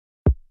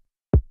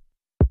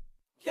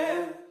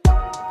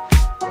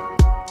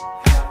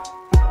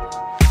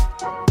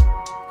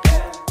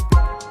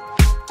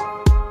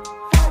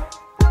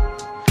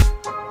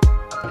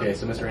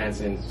Lance,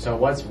 and so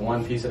what's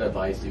one piece of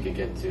advice you could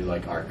give to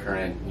like our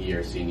current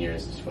year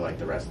seniors for like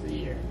the rest of the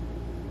year?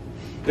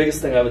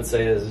 Biggest thing I would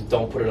say is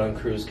don't put it on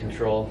cruise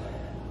control.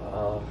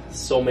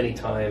 So many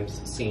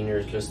times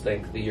seniors just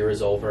think the year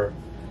is over.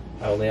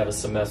 I only have a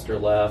semester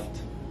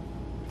left.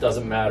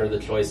 Doesn't matter the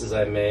choices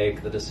I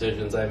make, the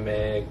decisions I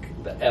make,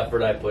 the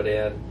effort I put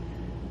in.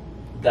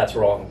 That's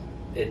wrong.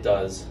 It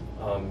does.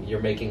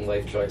 You're making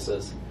life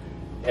choices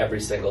every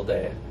single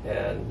day,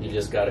 and you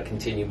just got to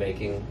continue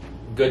making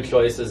good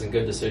choices and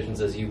good decisions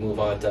as you move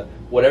on to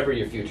whatever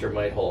your future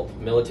might hold.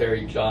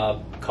 Military,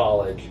 job,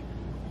 college,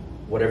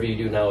 whatever you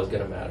do now is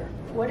going to matter.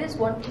 What is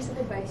one piece of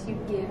advice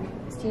you'd give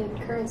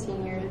current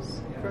seniors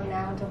from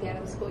now until the end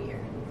of the school year?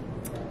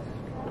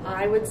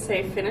 I would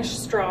say finish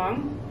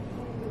strong.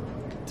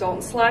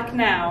 Don't slack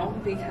now,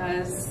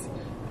 because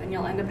then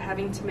you'll end up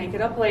having to make it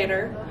up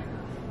later.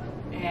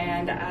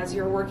 And as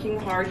you're working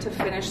hard to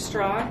finish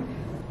strong,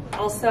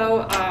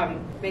 also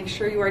make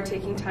sure you are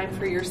taking time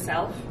for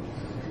yourself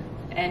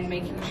and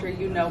making sure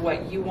you know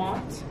what you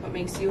want, what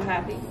makes you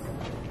happy,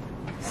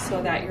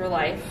 so that your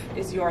life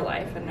is your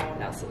life and no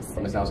one else's.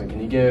 Ms. Nelson, can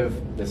you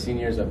give the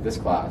seniors of this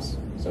class,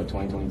 so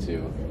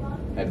 2022,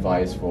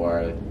 advice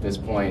for this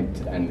point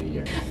to end the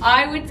year?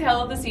 I would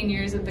tell the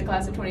seniors of the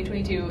class of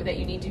 2022 that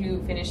you need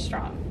to finish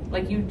strong.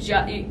 Like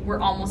we're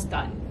almost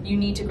done. You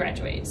need to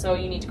graduate. So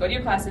you need to go to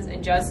your classes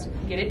and just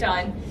get it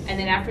done. And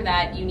then after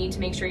that, you need to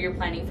make sure you're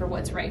planning for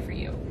what's right for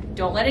you.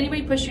 Don't let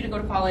anybody push you to go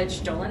to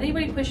college. Don't let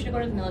anybody push you to go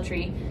to the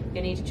military.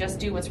 You need to just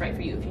do what's right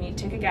for you. If you need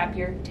to take a gap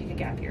year, take a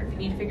gap year. If you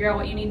need to figure out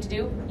what you need to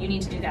do, you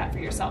need to do that for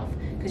yourself,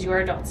 because you are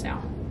adults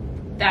now.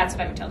 That's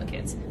what I would tell the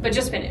kids. But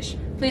just finish.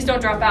 Please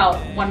don't drop out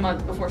 1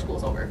 month before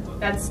school's over.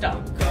 That's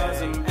dumb.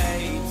 'Cause I'm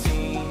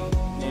 18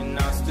 and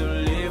I still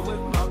live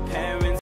with